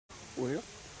Well.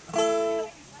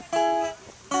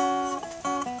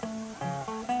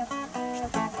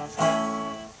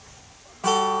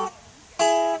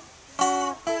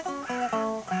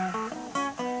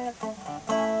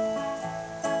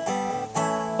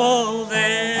 Pulled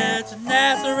into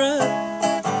Nazareth,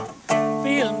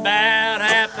 feeling about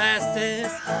half past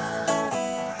it,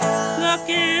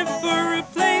 looking for a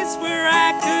place where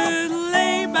I could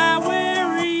lay my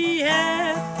weary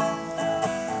head.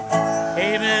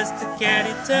 Hey, Mr. Can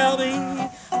you tell me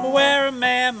where a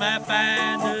man might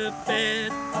find a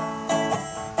bed?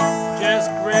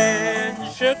 Just grinned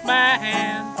and shook my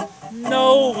hand,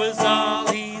 no was all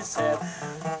he said.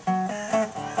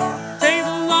 Take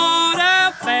the Lord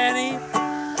of Fanny,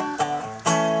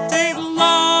 take the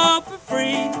Lord for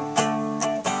free.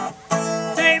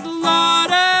 Take the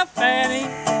Lord of Fanny,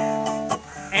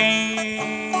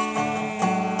 and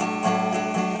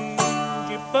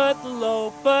you put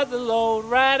the load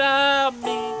right on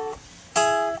me.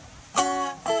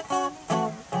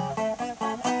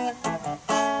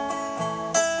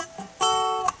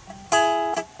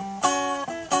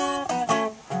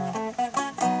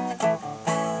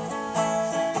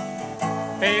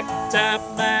 Picked up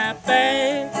my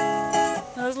bag,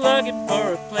 I was looking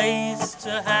for a place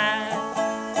to hide.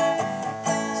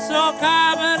 So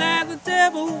Carmen and the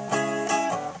devil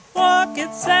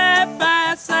walking side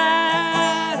by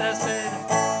side. I said,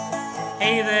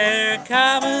 hey there,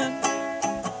 Carmen,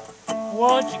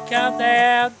 won't you come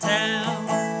downtown?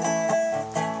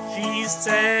 She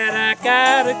said, I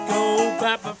gotta go,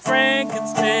 but my friend can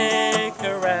stick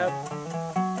around.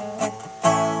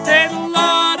 Take the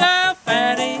Lord of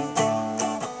Fanny,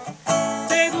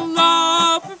 take the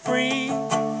Lord for free.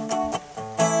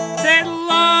 Take the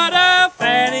Lord of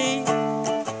Fanny,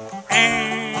 and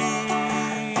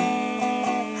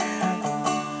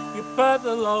you put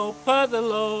the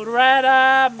load right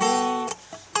on me.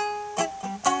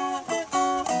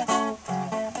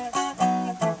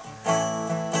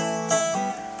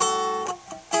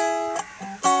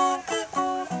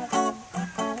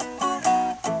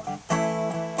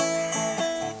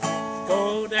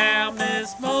 Go down,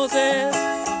 Miss Moses,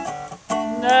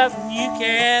 nothing you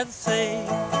can say.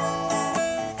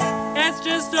 That's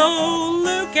just old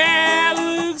Luke, and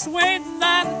Luke's waiting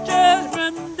on the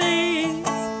judgment day.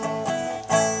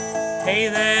 Hey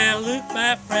there, Luke,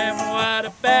 my friend, what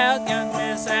about young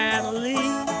Miss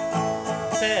Annalie?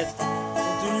 Said,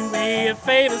 do me a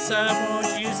favor, son,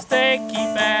 won't you stay,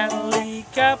 keep Annalie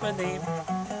company?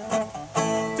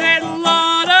 Take the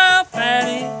Lord of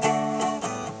Fanny,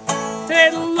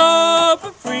 take the Lord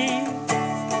for free.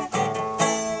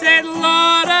 Take the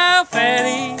Lord of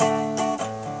Fanny,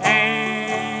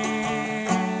 and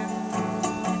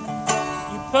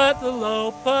you put the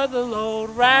load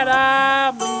right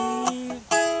on me.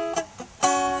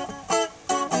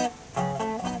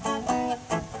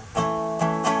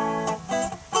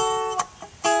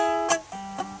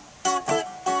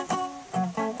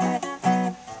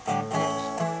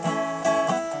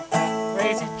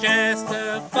 Crazy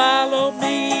Chester followed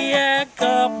me and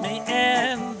caught me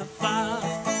in the fog.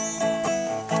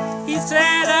 He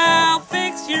said, I'll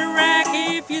fix your rack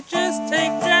if you just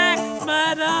take Jack,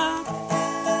 my dog.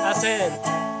 I said,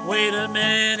 wait a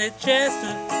minute,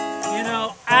 Chester, you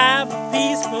know I'm a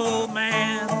peaceful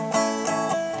man.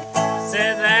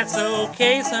 Said, that's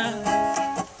okay, son,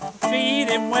 feed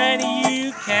him when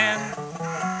you can.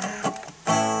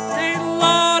 Take the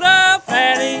Lord of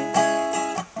Fanny,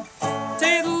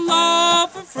 take the Lord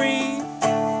for free.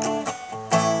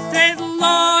 Take the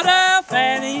Lord of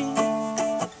Fanny,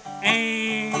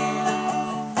 and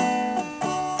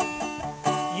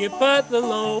you put the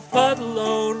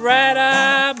load right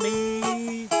on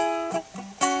me.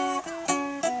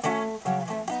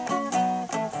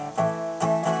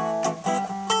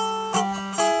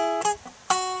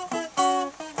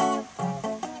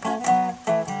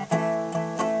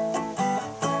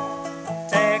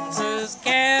 Texas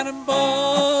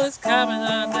Cannonball is coming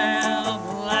on down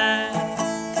the line.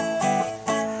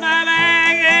 My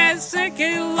bag is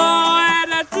sinking low,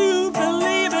 and I do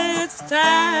believe it's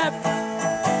time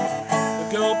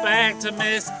to go back to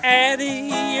Miss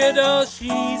Annie. You know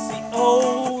she's the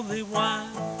only one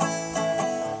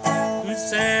who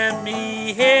sent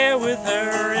me here with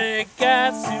her. It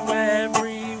got to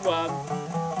everyone.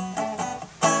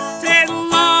 Take the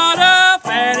Lord of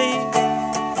Fanny,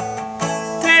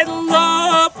 take the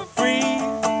Lord for free.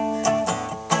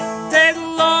 Take the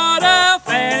Lord of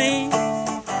Fanny,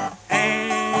 and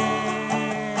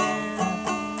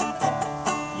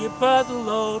you put the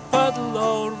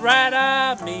load right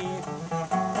on me.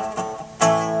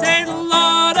 Take the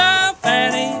Lord of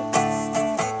Fanny,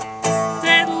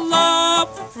 take the Lord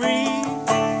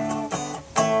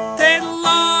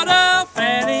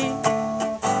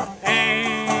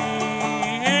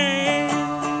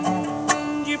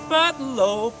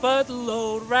go put the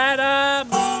load right on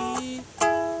me.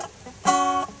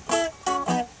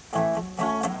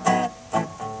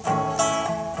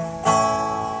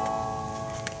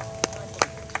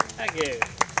 Thank you.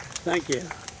 Thank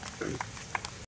you.